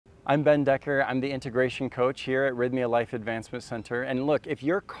I'm Ben Decker. I'm the integration coach here at Rythmia Life Advancement Center. And look, if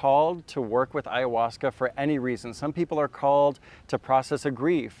you're called to work with ayahuasca for any reason, some people are called to process a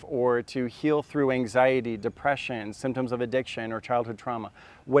grief or to heal through anxiety, depression, symptoms of addiction, or childhood trauma.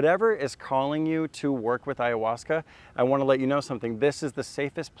 Whatever is calling you to work with ayahuasca, I want to let you know something. This is the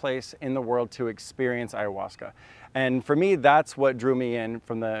safest place in the world to experience ayahuasca. And for me, that's what drew me in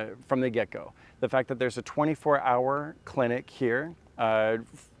from the get-go. The fact that there's a 24-hour clinic here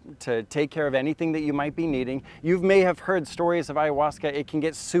to take care of anything that you might be needing. You may have heard stories of ayahuasca. It can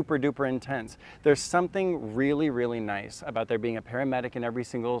get super duper intense. There's something really, really nice about there being a paramedic in every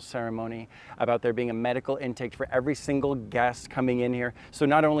single ceremony, about there being a medical intake for every single guest coming in here. So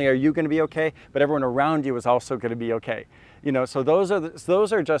not only are you going to be okay, but everyone around you is also going to be okay. You know, so those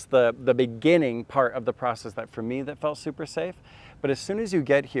are just the beginning part of the process that for me that felt super safe. But as soon as you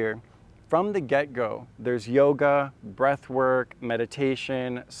get here, from the get-go, there's yoga, breath work,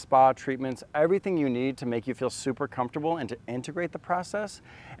 meditation, spa treatments, everything you need to make you feel super comfortable and to integrate the process.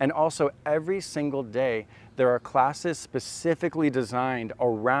 And also every single day, there are classes specifically designed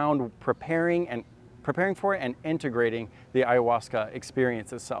around preparing for and integrating the ayahuasca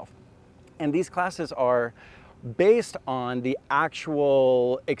experience itself. And these classes are based on the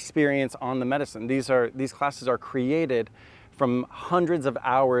actual experience on the medicine. These classes are created from hundreds of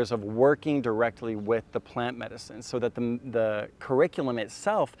hours of working directly with the plant medicine, so that the curriculum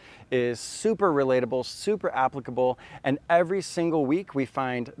itself is super relatable, super applicable, and every single week we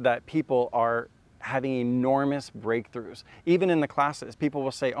find that people are having enormous breakthroughs. Even in the classes, people will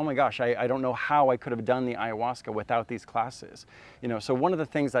say, oh my gosh, I don't know how I could have done the ayahuasca without these classes. You know, so one of the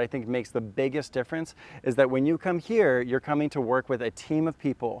things that I think makes the biggest difference is that when you come here, you're coming to work with a team of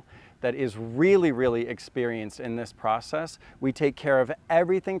people that is really, really experienced in this process. We take care of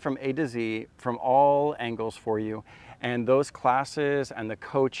everything from A to Z, from all angles for you. And those classes and the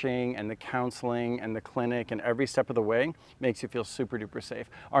coaching and the counseling and the clinic and every step of the way makes you feel super duper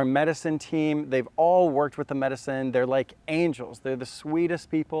safe. Our medicine team, they've all worked with the medicine. They're like angels. They're the sweetest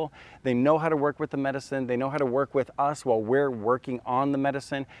people. They know how to work with the medicine. They know how to work with us while we're working on the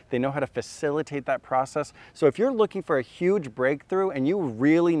medicine. They know how to facilitate that process. So if you're looking for a huge breakthrough and you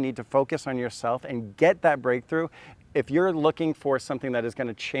really need to focus on yourself and get that breakthrough, if you're looking for something that is going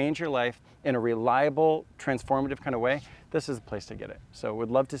to change your life in a reliable, transformative kind of way, this is the place to get it. So we'd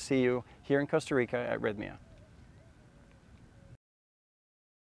love to see you here in Costa Rica at Rythmia.